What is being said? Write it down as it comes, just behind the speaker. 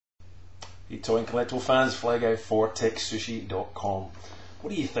Hey toy and collectible fans, Fly Guy for TekSushi.com. What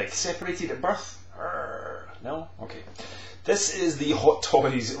do you think? Separated at birth? No? Okay. This is the Hot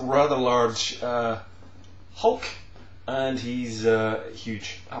Toys rather large Hulk, and he's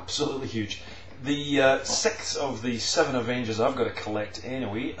huge, absolutely huge. The 6 of the 7 Avengers I've got to collect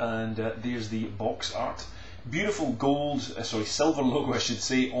anyway, and there's the box art. Beautiful gold, silver logo I should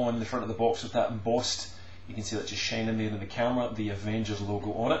say, on the front of the box with that embossed, you can see that just shining there in the camera, the Avengers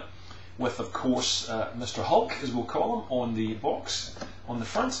logo on it. With, of course, Mr. Hulk, as we'll call him, on the box, on the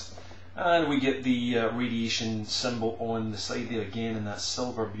front. And we get the radiation symbol on the side there again in that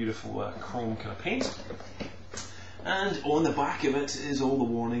silver, beautiful chrome kind of paint. And on the back of it is all the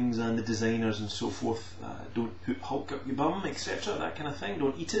warnings and the designers and so forth. Don't put Hulk up your bum, etc., that kind of thing.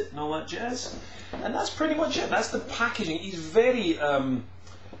 Don't eat it and all that jazz. And that's pretty much it. That's the packaging. He's very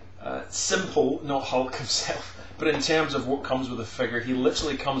simple, not Hulk himself. But in terms of what comes with the figure, he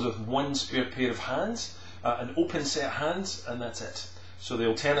literally comes with one spare pair of hands, an open set of hands, and that's it. So the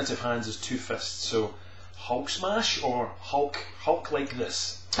alternative hands is 2 fists. So Hulk smash or Hulk like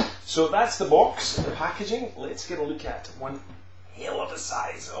this. So that's the box, the packaging. Let's get a look at one hell of a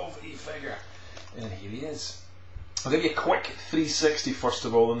size of a figure. And here he is. I'll give you a quick 360 first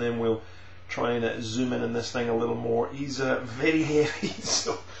of all, and then we'll try and zoom in on this thing a little more. He's very heavy,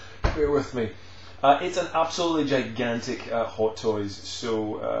 so bear with me. It's an absolutely gigantic Hot Toys,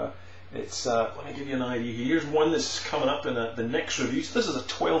 so it's, let me give you an idea here. Here's one that's coming up in the next review. So this is a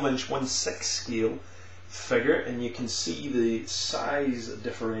 12-inch 1/6 scale figure, and you can see the size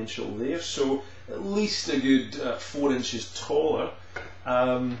differential there, so at least a good 4 inches taller.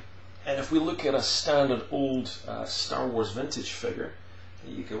 And if we look at a standard old Star Wars vintage figure,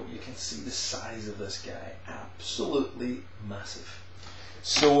 there you go, you can see the size of this guy, absolutely massive.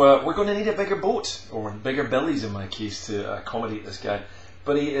 So we're going to need a bigger boat, or bigger bellies in my case, to accommodate this guy.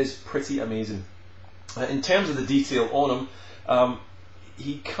 But he is pretty amazing. In terms of the detail on him,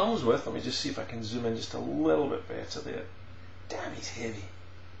 he comes with, let me just see if I can zoom in just a little bit better there. Damn, he's heavy.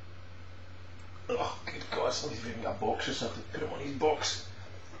 Oh, good God, somebody's even got a box or something. Put him on his box.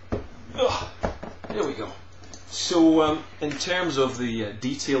 Oh, there we go. So in terms of the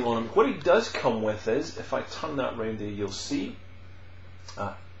detail on him, what he does come with is, if I turn that round there, you'll see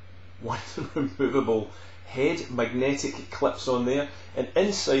one removable head, magnetic clips on there, and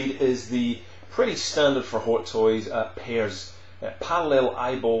inside is the pretty standard for Hot Toys pairs, parallel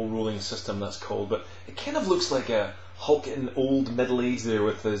eyeball rolling system that's called, but it kind of looks like a Hulk in old middle age there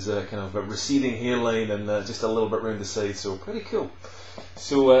with his kind of a receding hairline and just a little bit round the side, so pretty cool.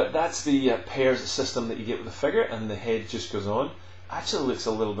 So that's the pairs system that you get with the figure, and the head just goes on. Actually looks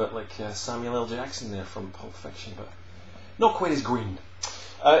a little bit like Samuel L. Jackson there from Pulp Fiction, but not quite as green.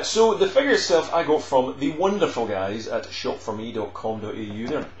 So the figure itself I got from the wonderful guys at shopforme.com.au.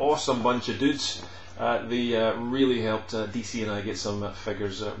 They're an awesome bunch of dudes. They really helped DC and I get some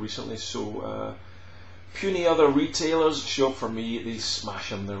figures recently. So puny other retailers, Shop For Me, they smash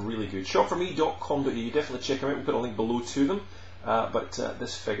them. They're really good. Shopforme.com.au. Definitely check them out. We'll put a link below to them. But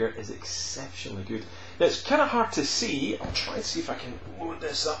this figure is exceptionally good. Now, it's kind of hard to see. I'll try and see if I can load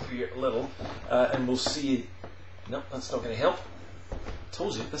this up here a little, and we'll see. No, that's not going to help.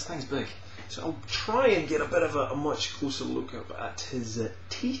 Told you, this thing's big. So I'll try and get a bit of a much closer look up at his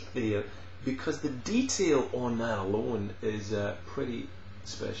teeth there, because the detail on that alone is pretty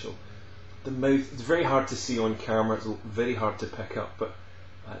special. The mouth, it's very hard to see on camera, it's very hard to pick up, but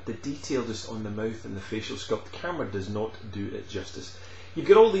the detail just on the mouth and the facial sculpt, the camera does not do it justice. You've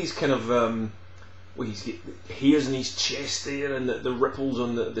got all these kind of, well, he's got hairs in his chest there, and the ripples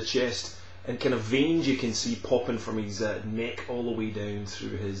on the chest, and kind of veins you can see popping from his neck all the way down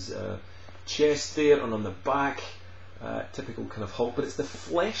through his chest there, and on the back, typical kind of Hulk, but it's the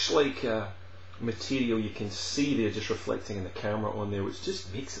flesh-like material you can see there just reflecting in the camera on there, which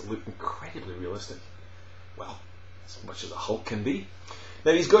just makes it look incredibly realistic. Well, as much as a Hulk can be.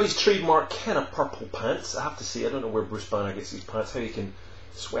 Now he's got his trademark kind of purple pants. I have to say, I don't know where Bruce Banner gets these pants, how he can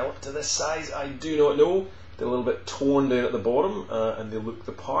swell up to this size, I do not know. They're a little bit torn down at the bottom, and they look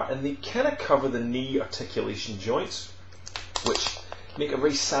the part, and they kind of cover the knee articulation joints, which make a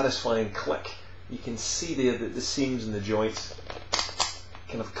very satisfying click. You can see there that the seams in the joints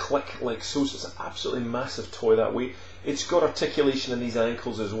kind of click like so. So it's an absolutely massive toy that way. It's got articulation in these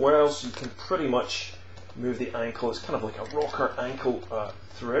ankles as well, so you can pretty much move the ankle. It's kind of like a rocker ankle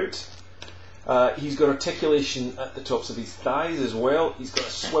throughout. He's got articulation at the tops of his thighs as well. He's got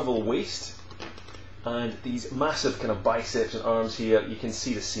a swivel waist, and these massive kind of biceps and arms here. You can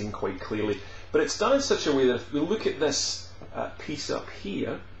see the seam quite clearly, but it's done in such a way that if we look at this piece up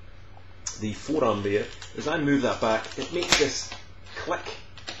here, the forearm there, as I move that back, it makes this click.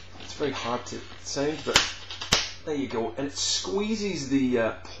 It's very hard to sound, but there you go. And it squeezes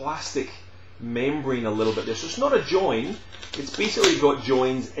the plastic membrane a little bit there. So it's not a join, it's basically got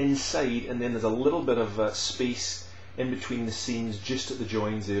joins inside, and then there's a little bit of space in between the seams just at the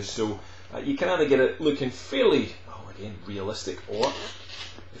joins there. So you can either get it looking fairly, again, realistic, or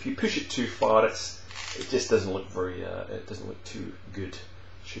if you push it too far, it just doesn't look very, it doesn't look too good,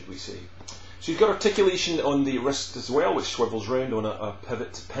 should we say. So you've got articulation on the wrist as well, which swivels round on a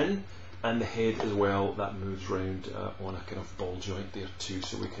pivot pin, and the head as well, that moves round on a kind of ball joint there too,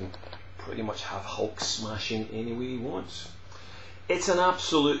 so we can pretty much have Hulk smashing any way he wants. It's an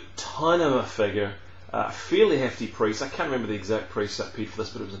absolute ton of a figure, a fairly hefty price. I can't remember the exact price I paid for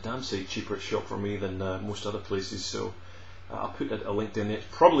this, but it was a damn sight cheaper at shop for me than most other places, so I'll put a link down there. It's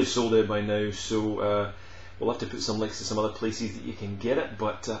probably sold out by now, so we'll have to put some links to some other places that you can get it,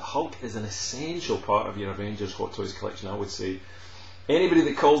 but Hulk is an essential part of your Avengers Hot Toys collection, I would say. Anybody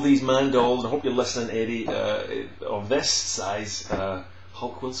that calls these man dolls, and I hope you're listening, Eddie, of this size,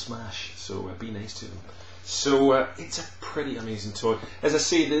 Hulk will smash, so be nice to them. So it's a pretty amazing toy. As I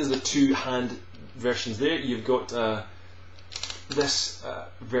say, there's the two hand versions there. You've got this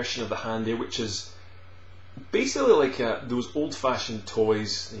version of the hand there, which is basically like those old-fashioned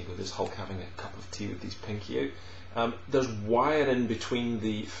toys. There you go, there's Hulk having a cup of tea with his pinky out. There's wire in between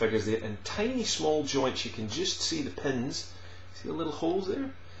the figures there, and tiny small joints. You can just see the pins. See the little holes there?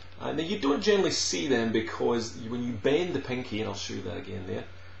 Now you don't generally see them because when you bend the pinky, and I'll show you that again there,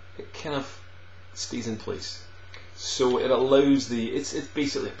 it kind of stays in place. So it allows it's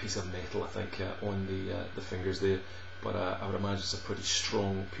basically a piece of metal, I think, on the fingers there, but I would imagine it's a pretty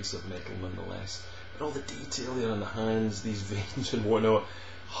strong piece of metal nonetheless. But all the detail there on the hands, these veins and whatnot,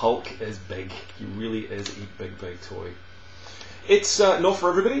 Hulk is big. He really is a big, big toy. It's not for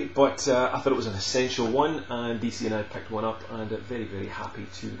everybody, but I thought it was an essential one, and DC and I picked one up, and very, very happy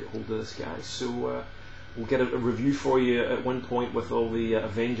to get hold of this guy. So we'll get a review for you at one point with all the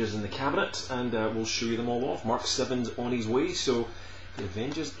Avengers in the cabinet, and we'll show you them all off. Mark 7's on his way, so the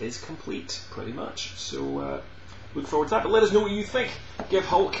Avengers is complete, pretty much. So look forward to that, but let us know what you think. Give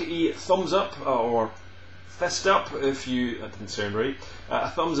Hulk a thumbs up, or fist up if you, that didn't sound right, a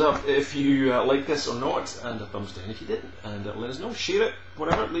thumbs up if you like this or not, and a thumbs down if you didn't, and let us know, share it,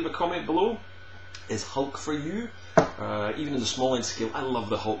 whatever, leave a comment below. Is Hulk for you? Even in the small end scale, I love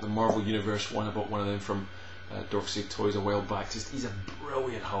the Hulk, the Marvel Universe one. I bought one of them from Dorkside Toys a while back. He's a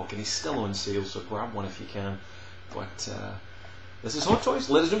brilliant Hulk, and he's still on sale, so grab one if you can. But this is Hot Toys.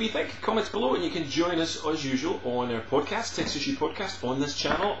 Let us know what you think. Comments below, and you can join us as usual on our podcast, TekSushi Podcast, on this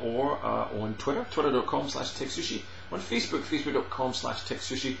channel, or on Twitter, twitter.com/TekSushi, on Facebook,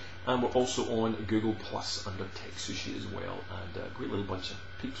 facebook.com/TekSushi, and we're also on Google Plus under TekSushi as well. And a great little bunch of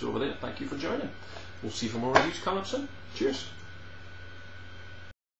peeps over there. Thank you for joining. We'll see you for more reviews coming up soon. Cheers.